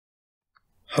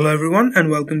Hello everyone and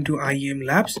welcome to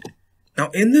IEMLabs. Now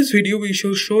in this video we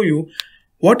shall show you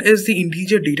what is the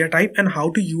integer data type and how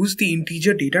to use the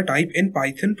integer data type in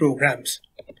Python programs.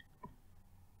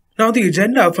 Now the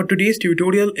agenda for today's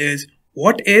tutorial is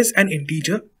what is an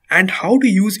integer and how to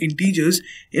use integers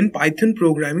in Python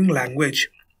programming language.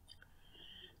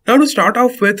 Now to start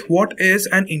off with, what is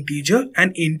an integer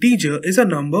is a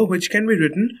number which can be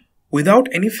written without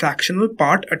any fractional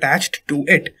part attached to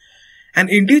it. An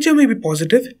integer may be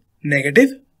positive,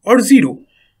 negative, or 0.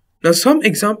 Now some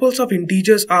examples of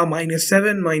integers are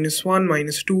 -7, -1,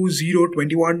 -2, 0,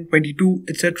 21, 22,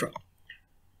 etc.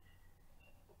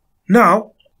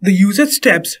 Now the usage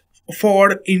steps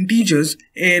for integers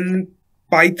in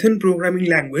Python programming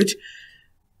language.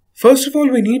 First of all,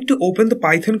 we need to open the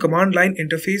Python command line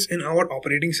interface in our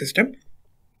operating system.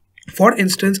 For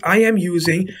instance, I am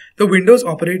using the Windows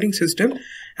operating system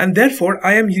and therefore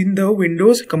I am in the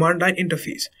Windows command line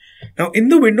interface. Now in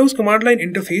the Windows command line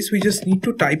interface, we just need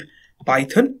to type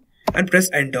Python and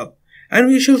press enter. And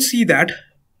we shall see that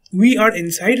we are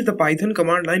inside the Python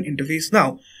command line interface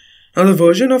now. Now the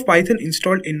version of Python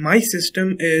installed in my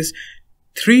system is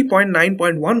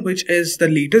 3.9.1, which is the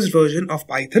latest version of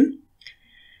Python.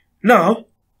 Now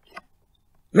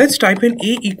let's type in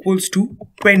a equals to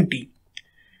 20.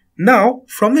 Now,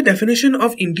 from the definition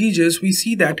of integers, we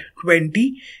see that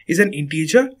 20 is an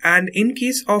integer, and in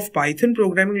case of Python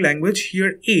programming language,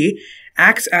 here a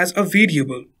acts as a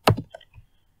variable.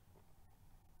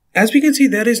 As we can see,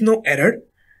 there is no error.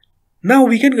 Now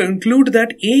we can conclude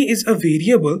that a is a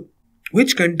variable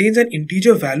which contains an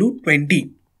integer value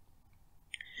 20.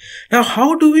 Now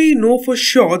how do we know for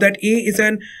sure that a is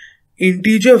an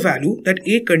integer value, that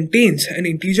a contains an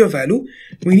integer value?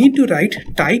 We need to write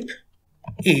type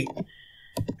a,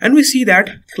 and we see that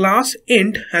class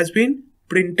int has been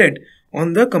printed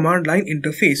on the command line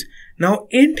interface. Now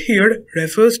int here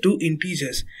refers to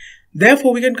integers.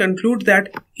 Therefore we can conclude that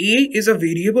a is a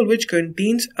variable which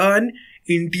contains an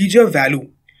integer value.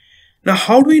 Now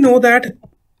how do we know that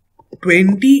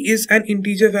 20 is an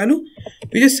integer value?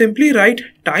 We just simply write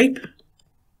type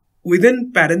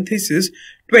within parentheses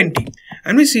 20,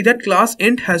 and we see that class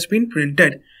int has been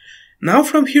printed. Now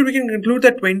from here we can conclude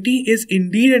that 20 is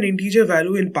indeed an integer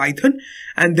value in Python,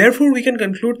 and therefore we can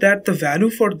conclude that the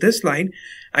value for this line,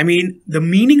 the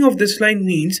meaning of this line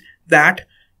means that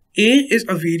a is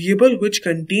a variable which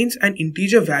contains an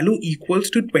integer value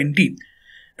equals to 20.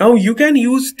 Now you can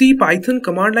use the Python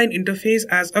command line interface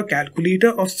as a calculator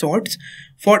of sorts.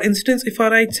 For instance, if I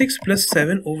write 6 plus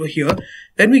 7 over here,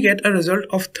 then we get a result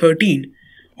of 13.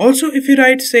 Also, if you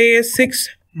write say 6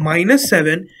 minus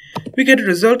 7, we get a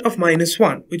result of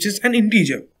 -1, which is an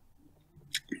integer.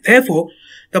 Therefore,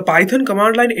 the Python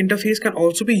command line interface can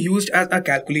also be used as a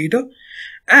calculator,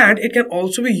 and it can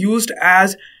also be used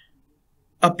as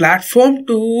a platform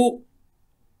to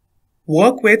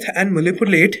work with and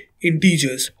manipulate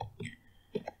integers.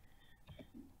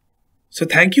 So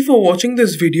thank you for watching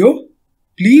this video.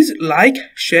 Please like,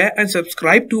 share and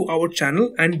subscribe to our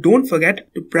channel, and don't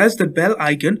forget to press the bell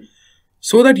icon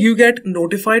so that you get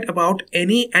notified about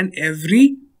any and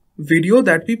every video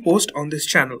that we post on this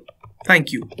channel.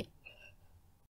 Thank you.